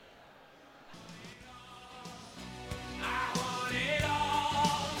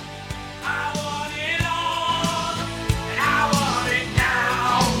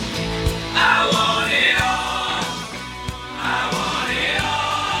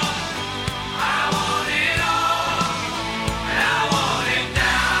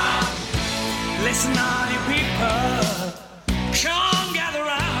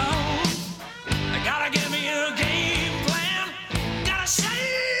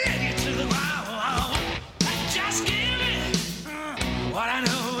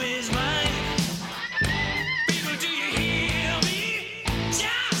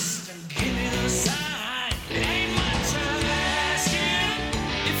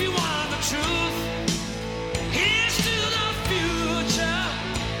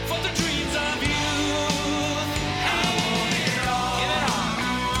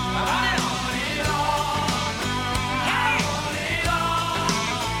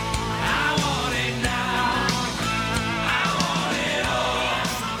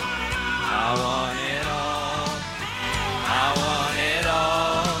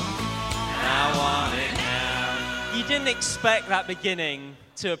expect that beginning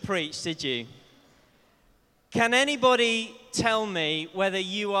to a preach, did you? Can anybody tell me whether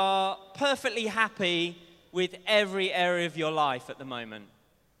you are perfectly happy with every area of your life at the moment?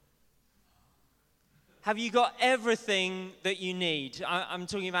 Have you got everything that you need? I'm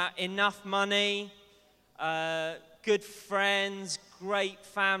talking about enough money, good friends, great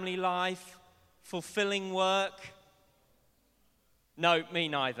family life, fulfilling work? No, me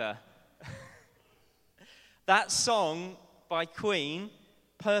neither. That song by Queen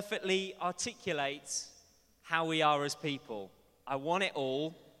perfectly articulates how we are as people. I want it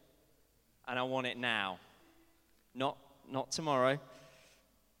all, and I want it now. Not tomorrow.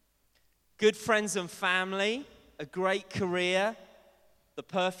 Good friends and family, a great career, the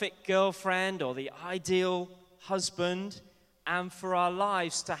perfect girlfriend or the ideal husband, and for our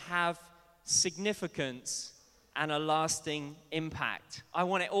lives to have significance and a lasting impact. I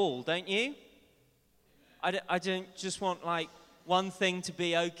want it all, don't you? I don't just want like one thing to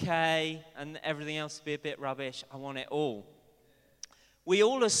be okay and everything else to be a bit rubbish. I want it all. We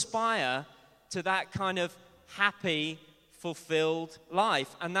all aspire to that kind of happy, fulfilled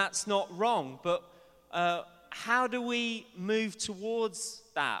life, and that's not wrong. But how do we move towards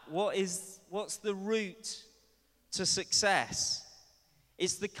that? What's the route to success?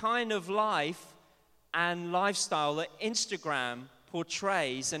 It's the kind of life and lifestyle that Instagram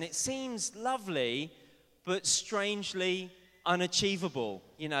portrays, and it seems lovely, but strangely unachievable.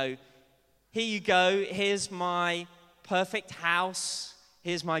 You know, here you go, here's my perfect house,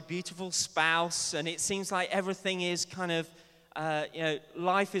 here's my beautiful spouse, and it seems like everything is kind of,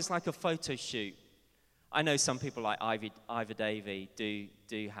 life is like a photo shoot. I know some people like Ivor Davey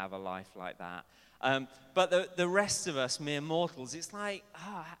do have a life like that. But the rest of us, mere mortals, it's like,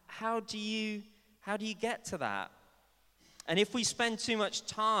 how do you get to that? And if we spend too much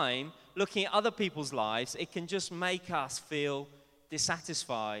time looking at other people's lives, it can just make us feel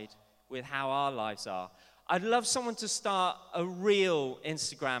dissatisfied with how our lives are. I'd love someone to start a real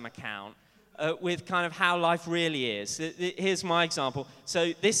Instagram account with kind of how life really is. Here's my example.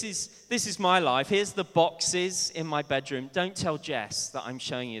 So this is my life. Here's the boxes in my bedroom. Don't tell Jess that I'm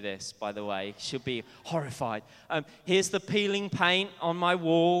showing you this, by the way. She'll be horrified. Here's the peeling paint on my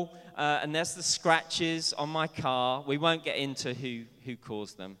wall, and there's the scratches on my car. We won't get into who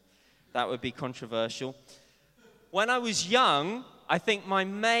caused them. That would be controversial. When I was young, I think my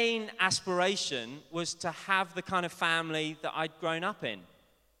main aspiration was to have the kind of family that I'd grown up in.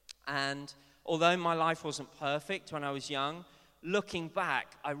 And although my life wasn't perfect when I was young, looking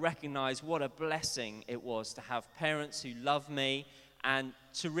back, I recognize what a blessing it was to have parents who loved me and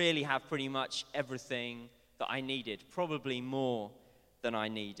to really have pretty much everything that I needed, probably more than I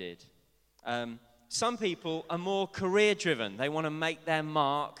needed. Some people are more career-driven. They want to make their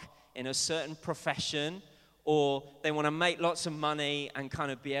mark in a certain profession, or they want to make lots of money and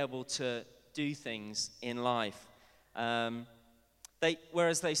kind of be able to do things in life.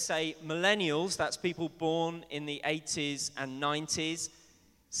 Whereas they say millennials, that's people born in the 80s and 90s.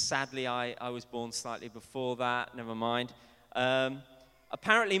 Sadly, I was born slightly before that, never mind.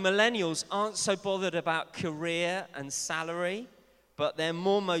 Apparently, millennials aren't so bothered about career and salary, but they're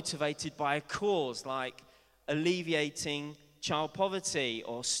more motivated by a cause like alleviating child poverty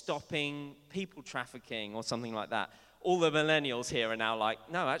or stopping people trafficking or something like that. All the millennials here are now like,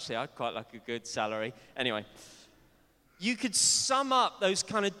 no, actually, I'd quite like a good salary. Anyway, you could sum up those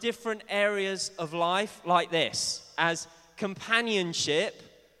kind of different areas of life like this as companionship,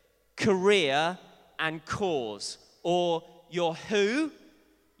 career, and cause, or your who,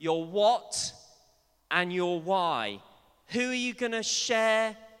 your what, and your why. Who are you going to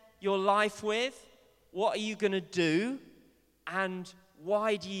share your life with? What are you going to do? And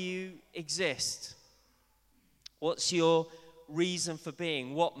why do you exist? What's your reason for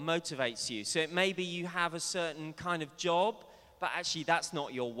being? What motivates you? So it may be you have a certain kind of job, but actually that's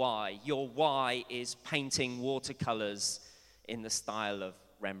not your why. Your why is painting watercolors in the style of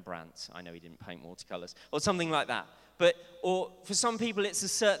Rembrandt. I know he didn't paint watercolors, or something like that. Or for some people, it's a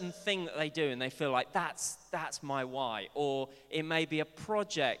certain thing that they do, and they feel like that's my why. Or it may be a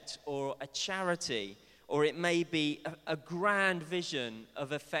project or a charity, or it may be a grand vision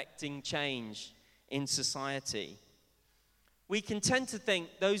of affecting change in society. We can tend to think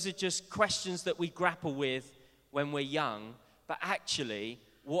those are just questions that we grapple with when we're young, but actually,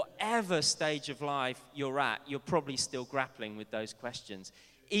 whatever stage of life you're at, you're probably still grappling with those questions.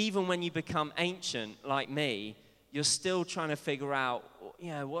 Even when you become ancient, like me, you're still trying to figure out,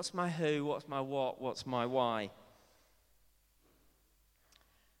 what's my who, what's my what, what's my why.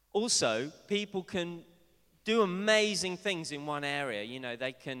 Also, people can do amazing things in one area.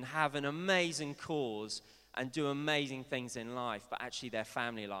 They can have an amazing cause, and do amazing things in life, but actually their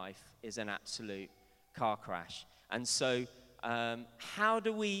family life is an absolute car crash. And so how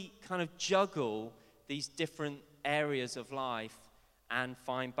do we kind of juggle these different areas of life and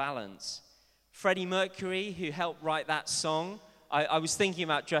find balance? Freddie Mercury, who helped write that song, I was thinking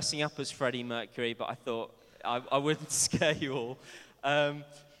about dressing up as Freddie Mercury, but I thought I wouldn't scare you all.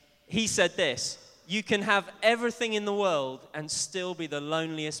 He said this: "You can have everything in the world and still be the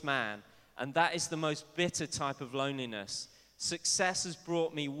loneliest man, and that is the most bitter type of loneliness. Success has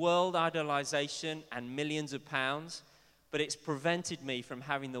brought me world idolization and millions of pounds, but it's prevented me from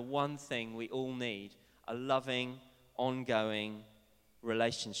having the one thing we all need, a loving, ongoing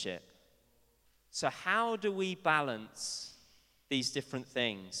relationship." So how do we balance these different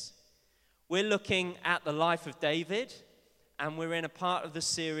things? We're looking at the life of David, and we're in a part of the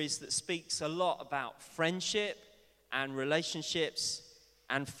series that speaks a lot about friendship and relationships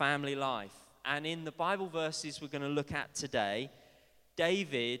and family life. And in the Bible verses we're going to look at today,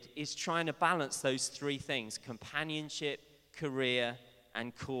 David is trying to balance those three things: companionship, career,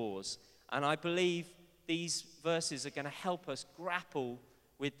 and cause. And I believe these verses are going to help us grapple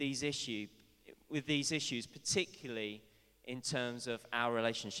with these issues, particularly in terms of our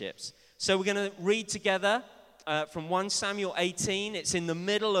relationships. So we're going to read together from 1 Samuel 18. It's in the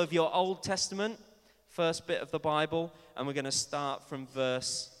middle of your Old Testament, first bit of the Bible, and we're going to start from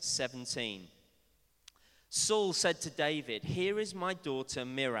verse 17. Saul said to David, "Here is my daughter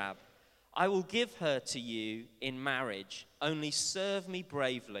Merab. I will give her to you in marriage. Only serve me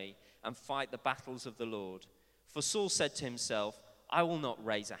bravely and fight the battles of the Lord." For Saul said to himself, "I will not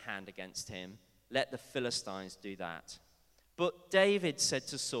raise a hand against him. Let the Philistines do that." But David said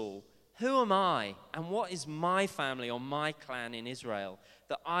to Saul, "Who am I, and what is my family or my clan in Israel,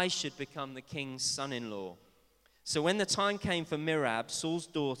 that I should become the king's son-in-law?" So when the time came for Merab, Saul's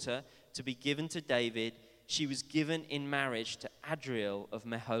daughter, to be given to David, she was given in marriage to Adriel of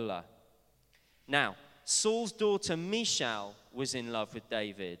Meholah. Now, Saul's daughter Michal was in love with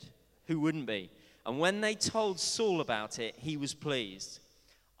David. Who wouldn't be? And when they told Saul about it, he was pleased.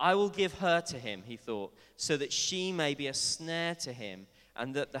 "I will give her to him," he thought, "so that she may be a snare to him,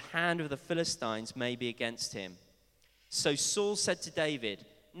 and that the hand of the Philistines may be against him." So Saul said to David,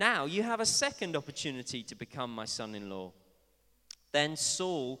 "Now you have a second opportunity to become my son-in-law." Then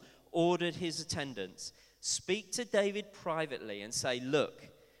Saul ordered his attendants, "Speak to David privately and say, 'Look,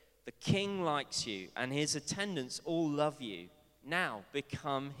 the king likes you, and his attendants all love you. Now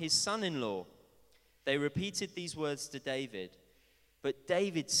become his son-in-law.'" They repeated these words to David. But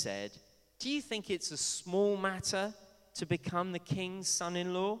David said, "Do you think it's a small matter to become the king's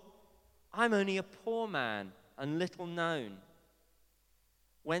son-in-law? I'm only a poor man and little known."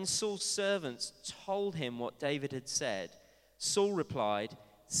 When Saul's servants told him what David had said, Saul replied,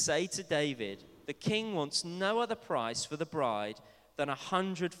 "Say to David, the king wants no other price for the bride than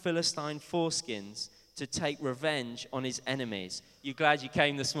 100 Philistine foreskins to take revenge on his enemies." You're glad you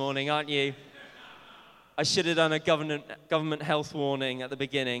came this morning, aren't you? I should have done a government health warning at the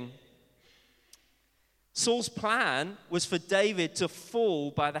beginning. Saul's plan was for David to fall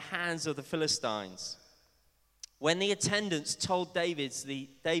by the hands of the Philistines. When the attendants told David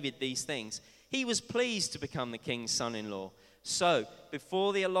these things, he was pleased to become the king's son-in-law. So,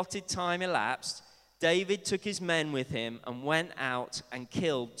 before the allotted time elapsed, David took his men with him and went out and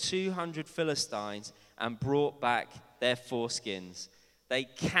killed 200 Philistines and brought back their foreskins. They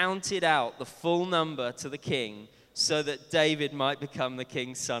counted out the full number to the king so that David might become the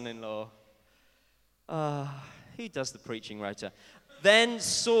king's son-in-law. Who does the preaching, Rota? Then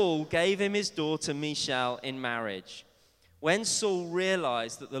Saul gave him his daughter Michal in marriage. When Saul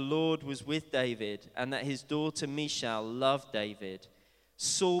realized that the Lord was with David and that his daughter Michal loved David,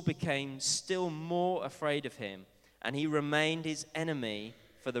 Saul became still more afraid of him, and he remained his enemy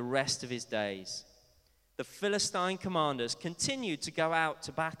for the rest of his days. The Philistine commanders continued to go out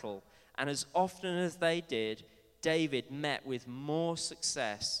to battle, and as often as they did, David met with more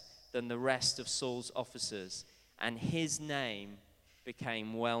success than the rest of Saul's officers, and his name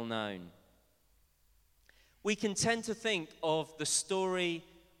became well known. We can tend to think of the story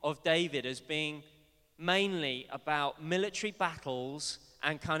of David as being mainly about military battles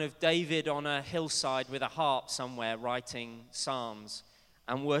and kind of David on a hillside with a harp somewhere writing psalms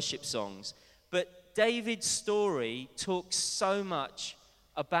and worship songs. But David's story talks so much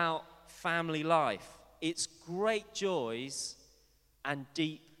about family life, its great joys and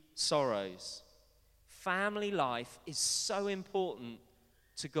deep sorrows. Family life is so important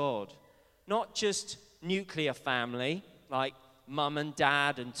to God. Not just nuclear family, like mum and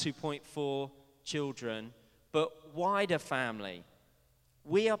dad and 2.4 children, but wider family.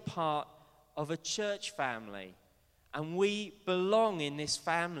 We are part of a church family. And we belong in this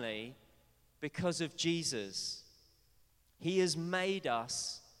family because of Jesus. He has made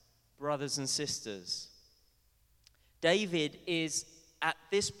us brothers and sisters. David is, at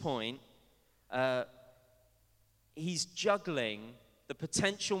this point, he's juggling the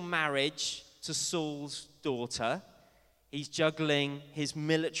potential marriage to Saul's daughter. He's juggling his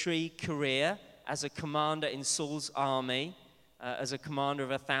military career as a commander in Saul's army, as a commander of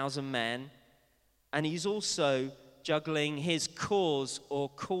 1,000 men. And he's also juggling his cause or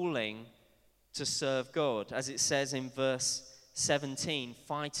calling to serve God, as it says in verse 17,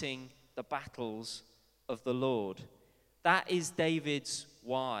 fighting the battles of the Lord. That is David's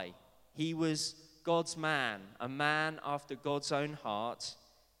why. He was God's man, a man after God's own heart,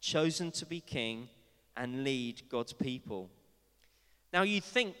 chosen to be king and lead God's people. Now, you'd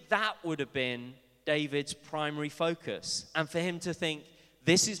think that would have been David's primary focus, and for him to think,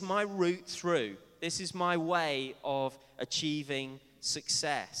 this is my route through, this is my way of achieving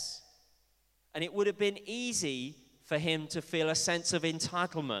success. And it would have been easy for him to feel a sense of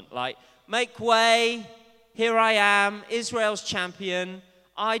entitlement, like, make way, here I am, Israel's champion,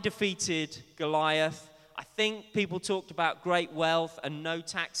 I defeated Goliath. I think people talked about great wealth and no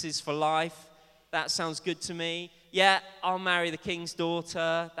taxes for life. That sounds good to me. Yeah, I'll marry the king's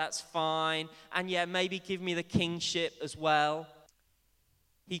daughter. That's fine. And yeah, maybe give me the kingship as well.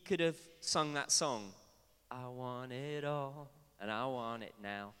 He could have sung that song. I want it all and I want it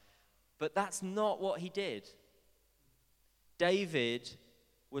now. But that's not what he did. David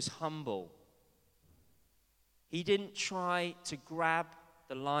was humble. He didn't try to grab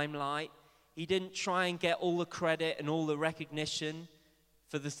the limelight. He didn't try and get all the credit and all the recognition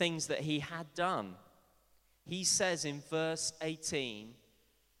for the things that he had done. He says in verse 18,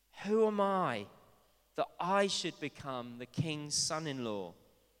 who am I that I should become the king's son-in-law?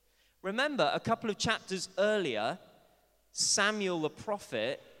 Remember, a couple of chapters earlier, Samuel the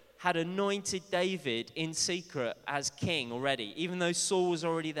prophet had anointed David in secret as king already. Even though Saul was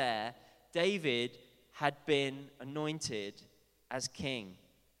already there, David had been anointed as king.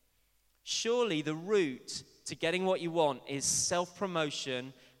 Surely the route to getting what you want is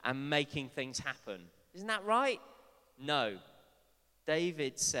self-promotion and making things happen. Isn't that right? No.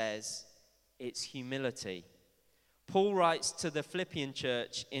 David says it's humility. Paul writes to the Philippian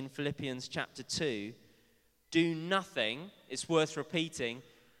church in Philippians chapter 2, do nothing, it's worth repeating,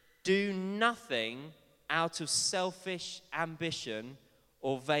 do nothing out of selfish ambition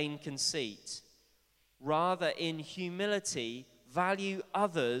or vain conceit. Rather, in humility, value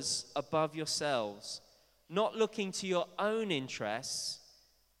others above yourselves, not looking to your own interests,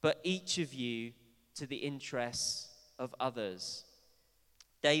 but each of you to the interests of others.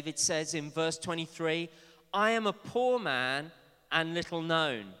 David says in verse 23, I am a poor man and little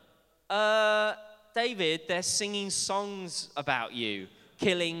known. David, they're singing songs about you,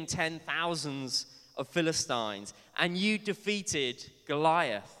 killing 10,000s of Philistines, and you defeated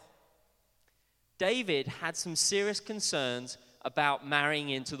Goliath. David had some serious concerns about marrying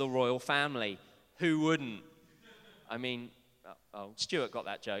into the royal family. Who wouldn't? I mean, Stuart got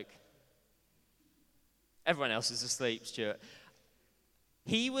that joke. Everyone else is asleep, Stuart.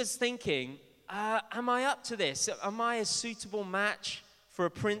 He was thinking, am I up to this? Am I a suitable match for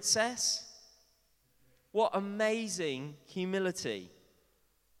a princess? What amazing humility.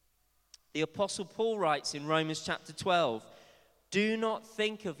 The Apostle Paul writes in Romans chapter 12, do not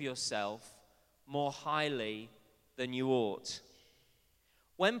think of yourself more highly than you ought.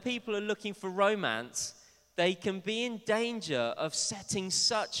 When people are looking for romance, they can be in danger of setting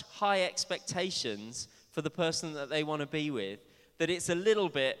such high expectations for the person that they want to be with that it's a little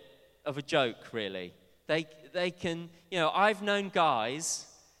bit of a joke, really. They can, I've known guys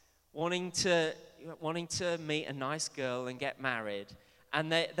wanting to meet a nice girl and get married,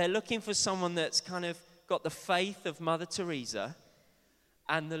 and they're looking for someone that's kind of got the faith of Mother Teresa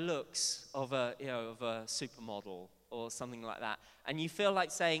and the looks of a supermodel or something like that. And you feel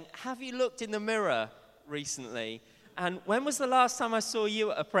like saying, have you looked in the mirror recently? And when was the last time I saw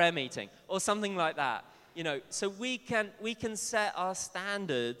you at a prayer meeting? Or something like that. So we can set our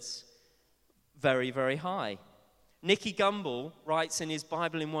standards very, very high. Nicky Gumbel writes in his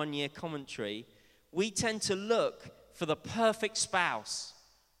Bible in 1 Year commentary, we tend to look for the perfect spouse,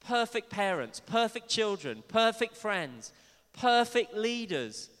 perfect parents, perfect children, perfect friends, perfect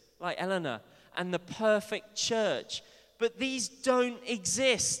leaders like Eleanor, and the perfect church. But these don't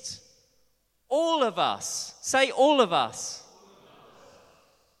exist. All of us, say all of us.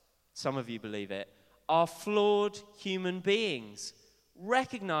 Some of you believe it, are flawed human beings.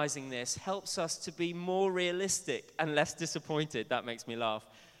 Recognizing this helps us to be more realistic and less disappointed. That makes me laugh.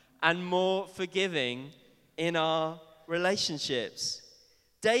 and more forgiving in our relationships.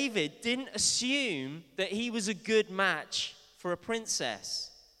 David didn't assume that he was a good match for a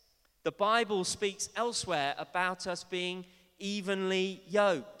princess. The Bible speaks elsewhere about us being evenly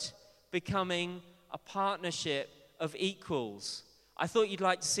yoked, becoming a partnership of equals. I thought you'd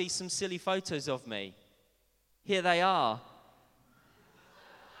like to see some silly photos of me. Here they are.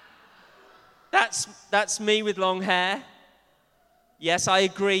 That's me with long hair. Yes, I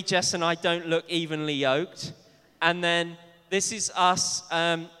agree, Jess and I don't look evenly yoked. And then this is us.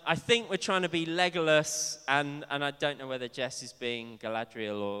 I think we're trying to be Legolas, and I don't know whether Jess is being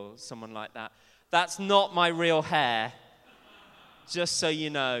Galadriel or someone like that. That's not my real hair, just so you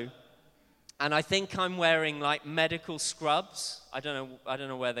know. And I think I'm wearing like medical scrubs. I don't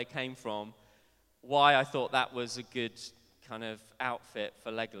know where they came from. Why I thought that was a good kind of outfit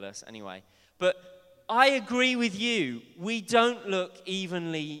for Legolas. Anyway, but I agree with you. We don't look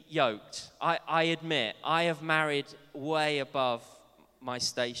evenly yoked. I admit, I have married way above my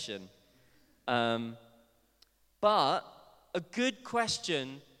station. But a good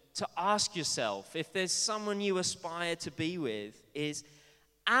question to ask yourself, if there's someone you aspire to be with, is,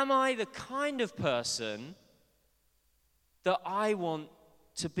 am I the kind of person that I want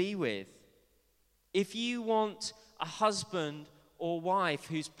to be with? If you want a husband or wife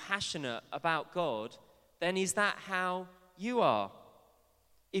who's passionate about God, then is that how you are?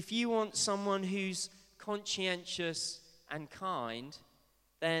 If you want someone who's conscientious and kind,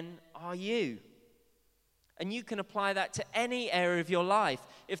 then are you? And you can apply that to any area of your life.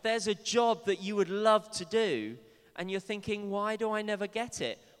 If there's a job that you would love to do, and you're thinking, why do I never get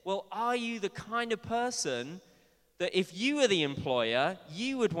it? Well, are you the kind of person that if you were the employer,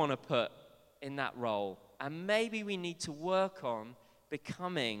 you would want to put in that role? And maybe we need to work on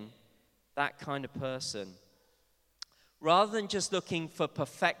becoming that kind of person. Rather than just looking for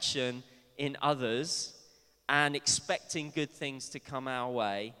perfection in others and expecting good things to come our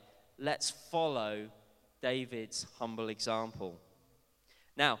way, let's follow David's humble example.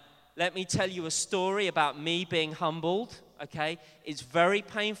 Now, let me tell you a story about me being humbled, okay? It's very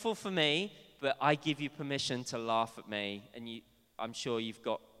painful for me, but I give you permission to laugh at me, and I'm sure you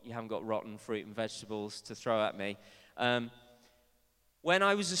haven't got rotten fruit and vegetables to throw at me. When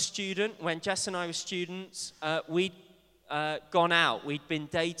I was a student, when Jess and I were students, we'd gone out. We'd been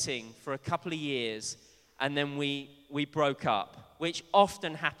dating for a couple of years, and then we broke up, which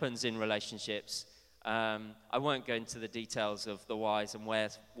often happens in relationships. I won't go into the details of the whys and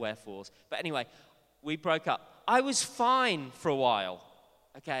wherefores. But anyway, we broke up. I was fine for a while,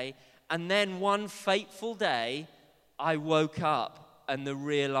 okay? And then one fateful day, I woke up and the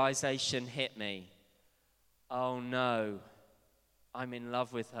realization hit me. Oh no, I'm in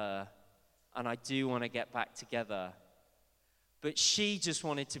love with her and I do want to get back together. But she just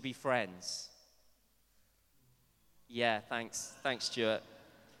wanted to be friends. Yeah, thanks, Stuart.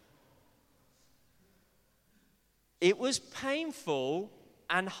 It was painful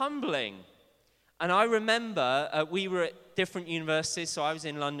and humbling. And I remember we were at different universities, so I was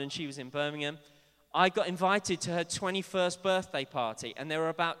in London, she was in Birmingham. I got invited to her 21st birthday party, and there were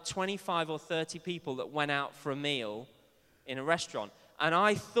about 25 or 30 people that went out for a meal in a restaurant. And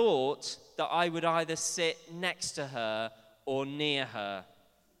I thought that I would either sit next to her or near her.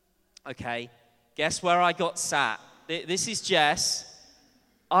 Okay, guess where I got sat? This is Jess.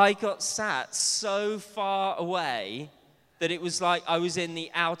 I got sat so far away that it was like I was in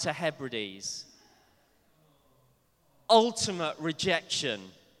the Outer Hebrides. Ultimate rejection.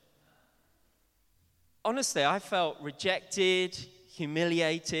 Honestly, I felt rejected,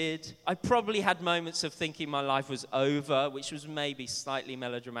 humiliated. I probably had moments of thinking my life was over, which was maybe slightly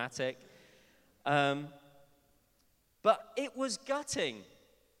melodramatic. But it was gutting.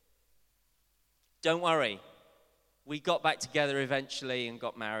 Don't worry. We got back together eventually and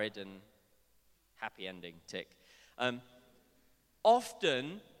got married, and happy ending, tick.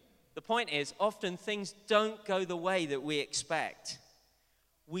 Often things don't go the way that we expect.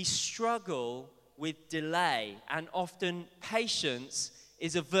 We struggle with delay, and often patience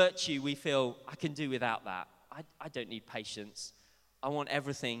is a virtue we feel, I can do without that. I don't need patience. I want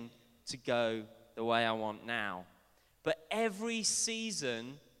everything to go the way I want now. But every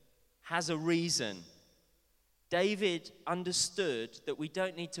season has a reason. David understood that we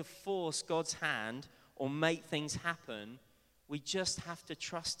don't need to force God's hand or make things happen. We just have to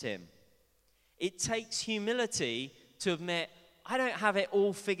trust him. It takes humility to admit, I don't have it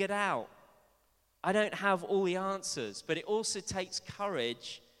all figured out. I don't have all the answers. But it also takes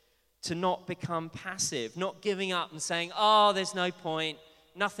courage to not become passive, not giving up and saying, oh, there's no point.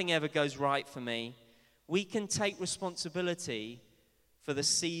 Nothing ever goes right for me. We can take responsibility for the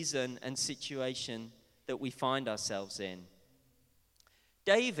season and situation that we find ourselves in.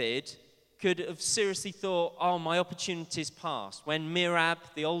 David could have seriously thought, oh, my opportunity's passed, when Mirab,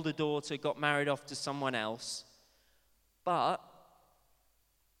 the older daughter, got married off to someone else. But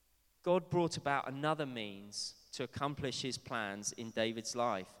God brought about another means to accomplish his plans in David's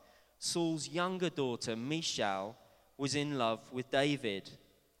life. Saul's younger daughter, Michal, was in love with David.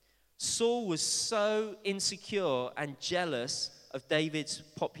 Saul was so insecure and jealous of David's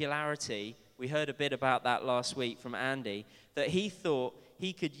popularity, we heard a bit about that last week from Andy, that he thought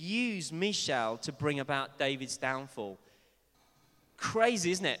he could use Michal to bring about David's downfall.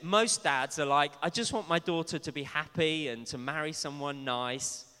 Crazy, isn't it? Most dads are like, I just want my daughter to be happy and to marry someone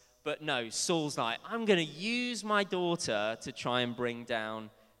nice. But no, Saul's like, I'm going to use my daughter to try and bring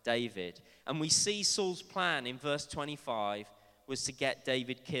down David. And we see Saul's plan in verse 25 was to get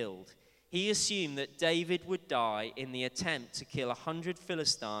David killed. He assumed that David would die in the attempt to kill 100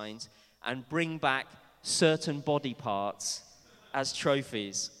 Philistines and bring back certain body parts as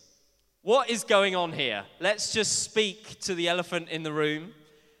trophies. What is going on here? Let's just speak to the elephant in the room.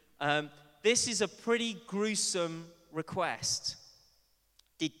 This is a pretty gruesome request.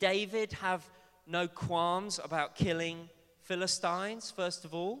 Did David have no qualms about killing Philistines, first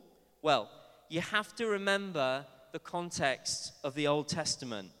of all? Well, you have to remember the context of the Old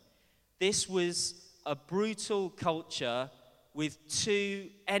Testament. This was a brutal culture with two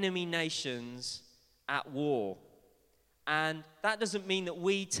enemy nations at war. And that doesn't mean that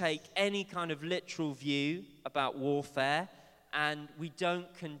we take any kind of literal view about warfare, and we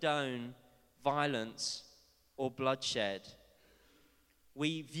don't condone violence or bloodshed.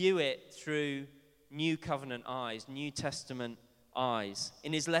 We view it through New Covenant eyes, New Testament eyes.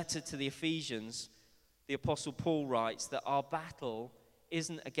 In his letter to the Ephesians, the Apostle Paul writes that our battle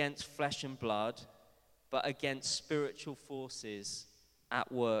isn't against flesh and blood, but against spiritual forces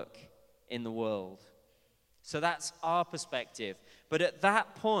at work in the world. So that's our perspective. But at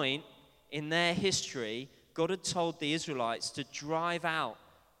that point in their history, God had told the Israelites to drive out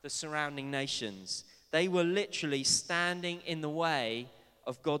the surrounding nations. They were literally standing in the way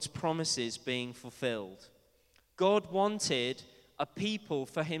of God's promises being fulfilled. God wanted a people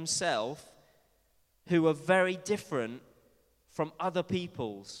for himself who were very different from other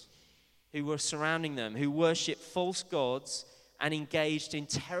peoples who were surrounding them, who worshipped false gods and engaged in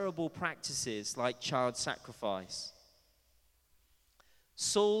terrible practices like child sacrifice.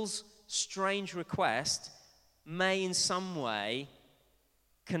 Saul's strange request may in some way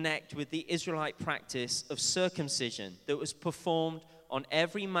connect with the Israelite practice of circumcision that was performed on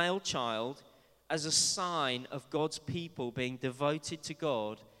every male child as a sign of God's people being devoted to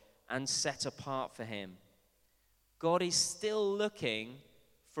God and set apart for him. God is still looking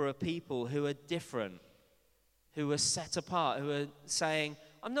for a people who are different, who are set apart, who are saying,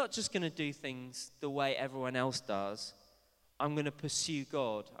 I'm not just going to do things the way everyone else does. I'm going to pursue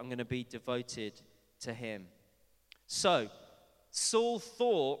God. I'm going to be devoted to him. So, Saul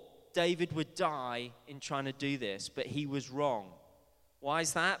thought David would die in trying to do this, but he was wrong. Why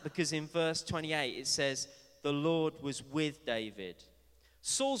is that? Because in verse 28 it says, the Lord was with David.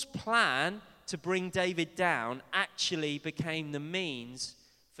 Saul's plan to bring David down actually became the means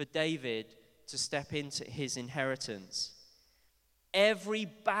for David to step into his inheritance. Every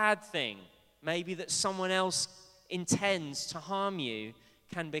bad thing, maybe that someone else intends to harm you,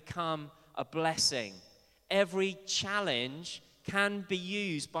 can become a blessing. Every challenge can be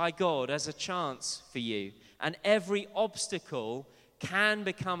used by God as a chance for you. And every obstacle can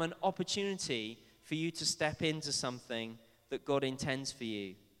become an opportunity for you to step into something that God intends for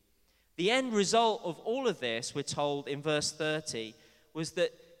you. The end result of all of this, we're told in verse 30, was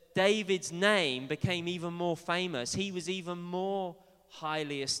that David's name became even more famous. He was even more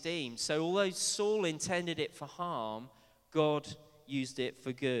highly esteemed. So although Saul intended it for harm, God used it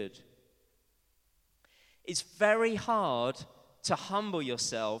for good. It's very hard to humble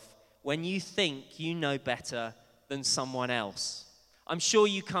yourself when you think you know better than someone else. I'm sure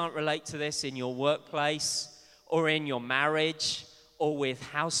you can't relate to this in your workplace or in your marriage or with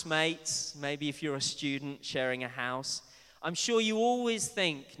housemates, maybe if you're a student sharing a house. I'm sure you always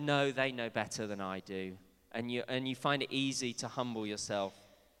think, no, they know better than I do. And you find it easy to humble yourself.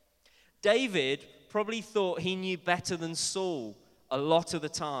 David probably thought he knew better than Saul a lot of the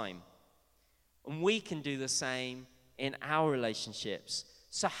time. And we can do the same in our relationships.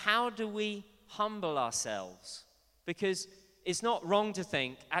 So how do we humble ourselves? Because it's not wrong to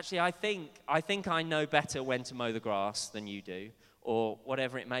think, actually, I think I know better when to mow the grass than you do, or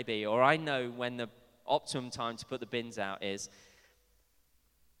whatever it may be, or I know when the optimum time to put the bins out is.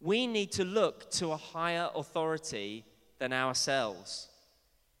 We need to look to a higher authority than ourselves.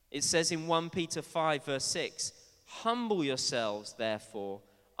 It says in 1 Peter 5, verse 6, "Humble yourselves, therefore,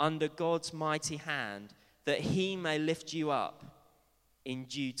 under God's mighty hand, that he may lift you up in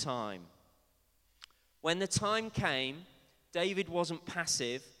due time." When the time came, David wasn't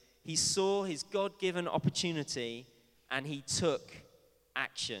passive. He saw his God-given opportunity and he took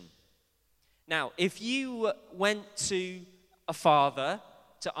action. Now, if you went to a father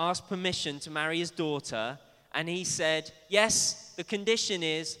to ask permission to marry his daughter and he said, "Yes, the condition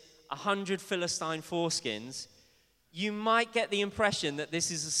is 100 Philistine foreskins," you might get the impression that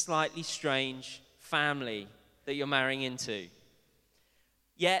this is a slightly strange family that you're marrying into.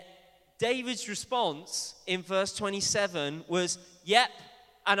 Yet, David's response in verse 27 was, "Yep,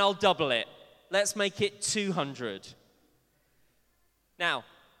 and I'll double it. Let's make it 200. Now,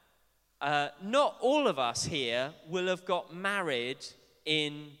 not all of us here will have got married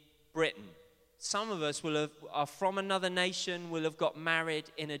in Britain. Some of us are from another nation, will have got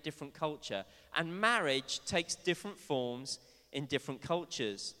married in a different culture. And marriage takes different forms in different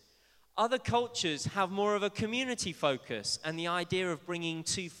cultures. Other cultures have more of a community focus and the idea of bringing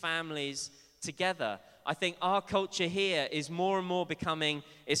two families together. I think our culture here is more and more becoming,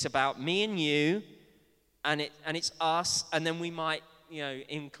 it's about me and you, and it's us, and then we might,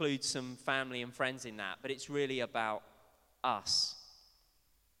 include some family and friends in that, but it's really about us.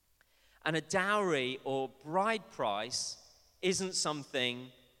 And a dowry or bride price isn't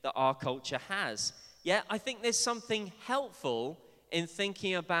something that our culture has. Yet I think there's something helpful in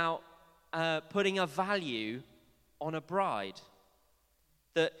thinking about putting a value on a bride.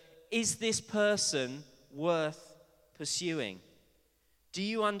 That is this person worth pursuing? Do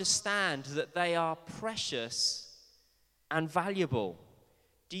you understand that they are precious and valuable?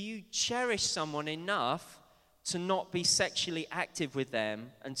 Do you cherish someone enough to not be sexually active with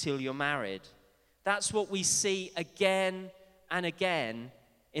them until you're married? That's what we see again and again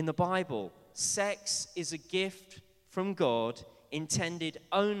in the Bible. Sex is a gift from God intended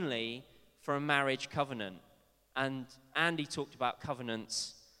only for a marriage covenant. And Andy talked about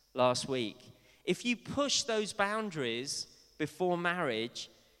covenants last week. If you push those boundaries before marriage,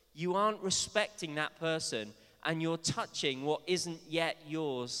 you aren't respecting that person and you're touching what isn't yet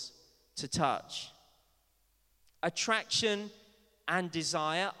yours to touch. Attraction and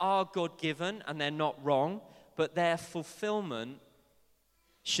desire are God-given and they're not wrong, but their fulfillment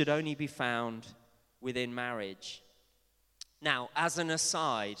should only be found within marriage. Now, as an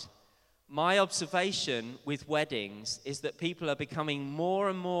aside, my observation with weddings is that people are becoming more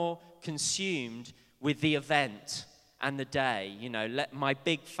and more consumed with the event and the day. My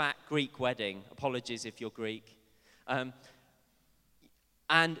big fat Greek wedding. Apologies if you're Greek.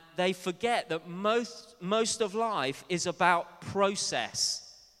 And they forget that most of life is about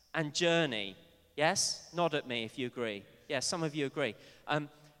process and journey. Yes? Nod at me if you agree. Yeah, some of you agree.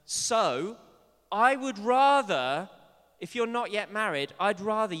 So I would rather, if you're not yet married, I'd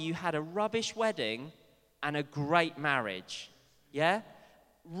rather you had a rubbish wedding and a great marriage. Yeah?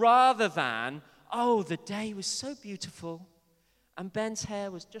 Rather than, the day was so beautiful and Ben's hair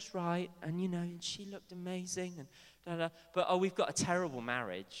was just right and, and she looked amazing and but we've got a terrible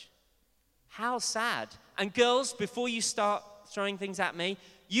marriage. How sad. And girls, before you start throwing things at me,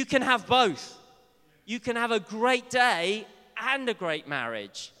 you can have both. You can have a great day and a great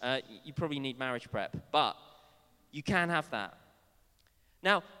marriage. You probably need marriage prep, but you can have that.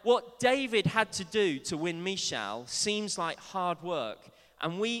 Now, what David had to do to win Michal seems like hard work,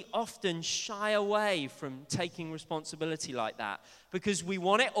 and we often shy away from taking responsibility like that because we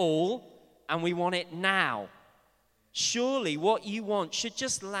want it all and we want it now. Surely what you want should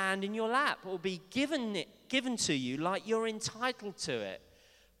just land in your lap or be given to you like you're entitled to it.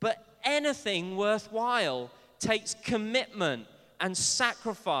 But anything worthwhile takes commitment and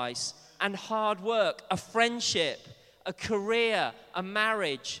sacrifice and hard work, a friendship, a career, a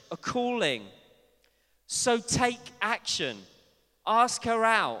marriage, a calling. So take action. Ask her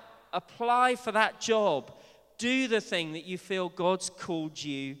out. Apply for that job. Do the thing that you feel God's called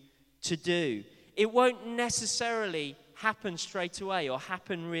you to do. It won't necessarily happen straight away or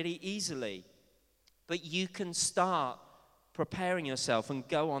happen really easily, but you can start preparing yourself and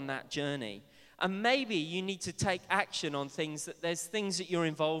go on that journey. And maybe you need to take action on there's things that you're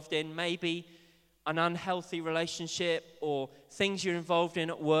involved in, maybe an unhealthy relationship or things you're involved in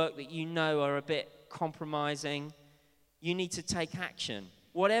at work that you know are a bit compromising. You need to take action.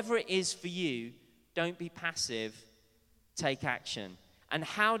 Whatever it is for you, don't be passive, take action. And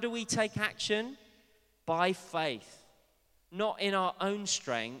how do we take action? By faith. Not in our own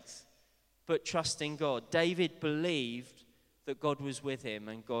strength, but trusting God. David believed that God was with him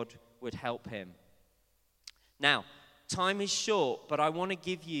and God would help him. Now, time is short, but I want to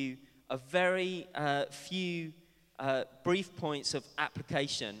give you a very few brief points of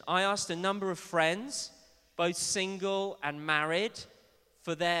application. I asked a number of friends, both single and married,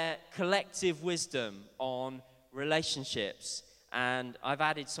 for their collective wisdom on relationships. And I've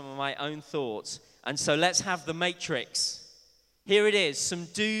added some of my own thoughts. And so let's have the matrix. Here it is, some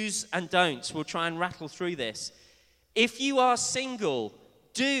do's and don'ts. We'll try and rattle through this. If you are single,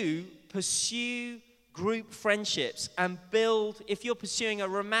 do pursue group friendships and build, if you're pursuing a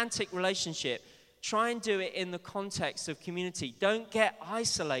romantic relationship, try and do it in the context of community. Don't get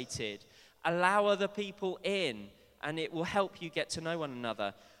isolated. Allow other people in, and it will help you get to know one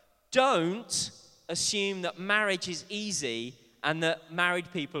another. Don't assume that marriage is easy and that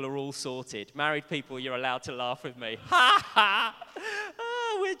married people are all sorted. Married people, you're allowed to laugh with me. Ha ha!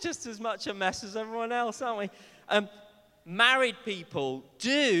 Oh, we're just as much a mess as everyone else, aren't we? Married people,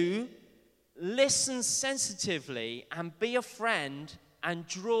 do listen sensitively and be a friend and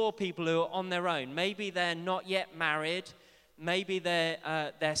draw people who are on their own. Maybe they're not yet married. Maybe they're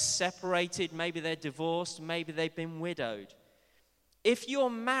separated. Maybe they're divorced. Maybe they've been widowed. If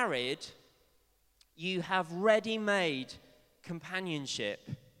you're married, you have ready-made companionship.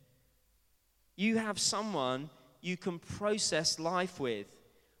 You have someone you can process life with.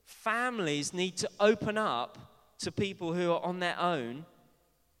 Families need to open up to people who are on their own,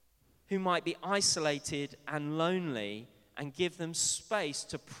 who might be isolated and lonely, and give them space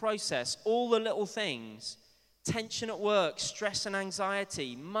to process all the little things, tension at work, stress and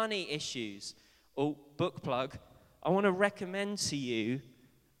anxiety, money issues. Oh, book plug. I want to recommend to you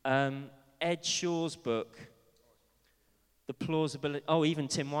Ed Shaw's book, The Plausibility. Oh, even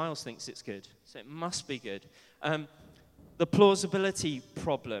Tim Wiles thinks it's good, so it must be good. The Plausibility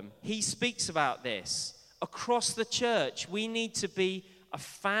Problem. He speaks about this. Across the church, we need to be a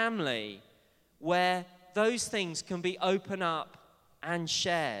family where those things can be opened up and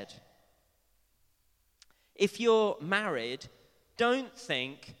shared. If you're married, don't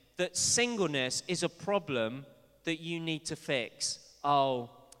think that singleness is a problem that you need to fix. Oh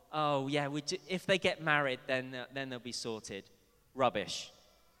yeah, if they get married, then they'll be sorted. Rubbish.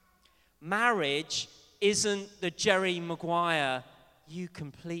 Marriage isn't the Jerry Maguire, you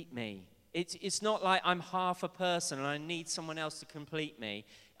complete me. It's not like I'm half a person and I need someone else to complete me.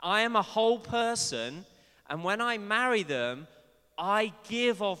 I am a whole person, and when I marry them, I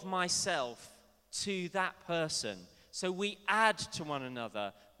give of myself to that person. So we add to one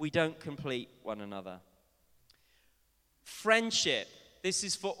another. We don't complete one another. Friendship. This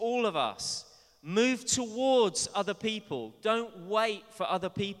is for all of us. Move towards other people. Don't wait for other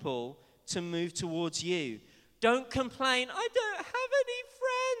people to move towards you. Don't complain, I don't have any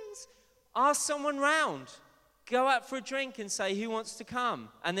friends. Ask someone round. Go out for a drink and say, who wants to come?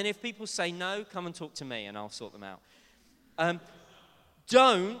 And then if people say no, come and talk to me and I'll sort them out.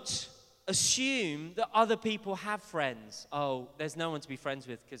 Don't assume that other people have friends. Oh, there's no one to be friends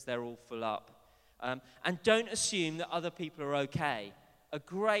with because they're all full up. And don't assume that other people are okay. A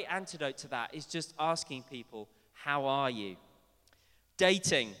great antidote to that is just asking people, how are you?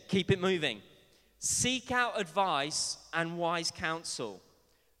 Dating, keep it moving. Seek out advice and wise counsel.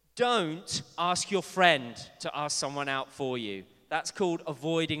 Don't ask your friend to ask someone out for you. That's called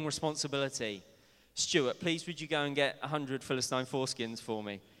avoiding responsibility. Stuart, please would you go and get 100 Philistine foreskins for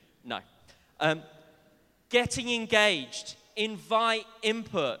me? No. Getting engaged. Invite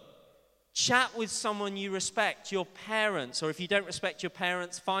input. Chat with someone you respect, your parents, or if you don't respect your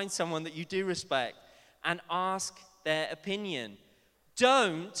parents, find someone that you do respect and ask their opinion.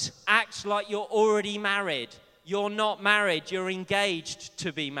 Don't act like you're already married. You're not married, you're engaged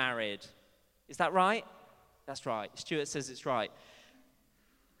to be married. Is that right? That's right. Stuart says it's right.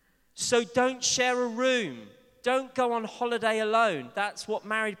 So don't share a room. Don't go on holiday alone. That's what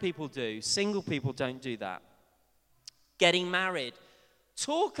married people do. Single people don't do that. Getting married.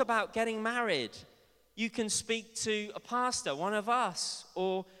 Talk about getting married. You can speak to a pastor, one of us,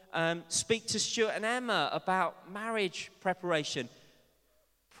 or speak to Stuart and Emma about marriage preparation.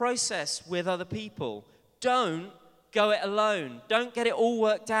 Process with other people. Don't go it alone. Don't get it all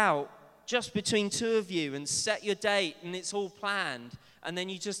worked out just between two of you and set your date and it's all planned. And then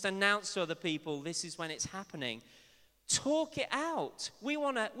you just announce to other people, this is when it's happening. Talk it out.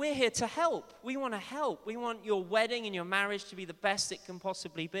 We're here to help. We want to help. We want your wedding and your marriage to be the best it can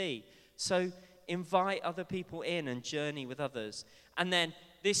possibly be. So invite other people in and journey with others. And then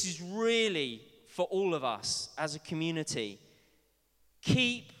this is really for all of us as a community.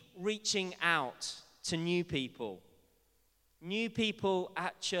 Keep reaching out to new people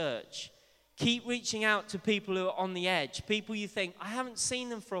at church. Keep reaching out to people who are on the edge, people you think, I haven't seen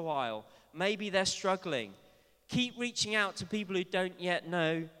them for a while. Maybe they're struggling. Keep reaching out to people who don't yet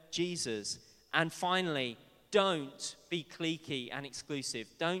know Jesus. And finally, don't be cliquey and exclusive.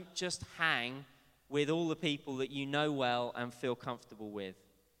 Don't just hang with all the people that you know well and feel comfortable with.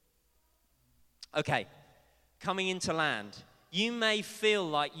 Okay, coming into land. You may feel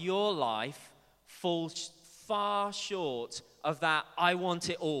like your life falls far short of that I want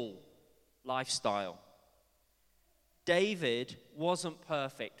it all lifestyle. David wasn't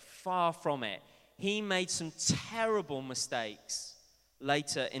perfect, far from it. He made some terrible mistakes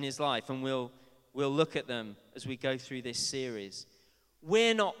later in his life, and we'll look at them as we go through this series.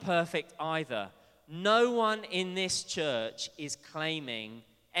 We're not perfect either. No one in this church is claiming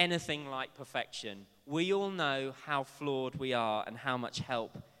anything like perfection. We all know how flawed we are and how much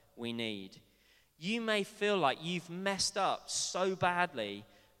help we need. You may feel like you've messed up so badly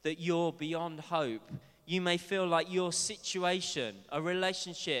that you're beyond hope. You may feel like your situation, a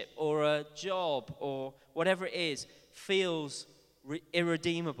relationship or a job or whatever it is, feels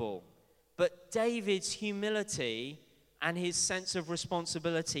irredeemable. But David's humility and his sense of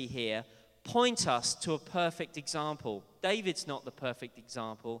responsibility here point us to a perfect example. David's not the perfect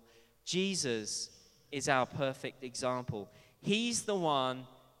example. Jesus is our perfect example. He's the one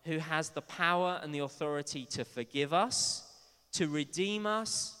who has the power and the authority to forgive us, to redeem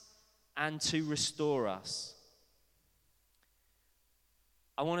us, and to restore us.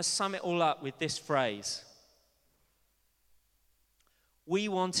 I want to sum it all up with this phrase. We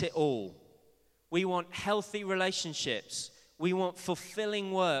want it all. We want healthy relationships. We want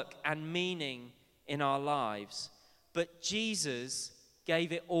fulfilling work and meaning in our lives. But Jesus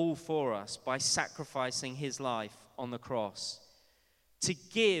gave it all for us by sacrificing his life on the cross. To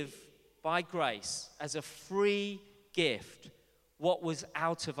give by grace as a free gift what was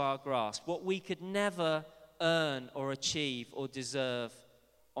out of our grasp, what we could never earn or achieve or deserve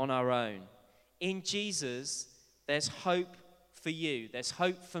on our own. In Jesus, there's hope for you. There's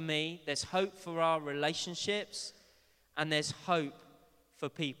hope for me. There's hope for our relationships. And there's hope for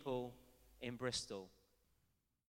people in Bristol.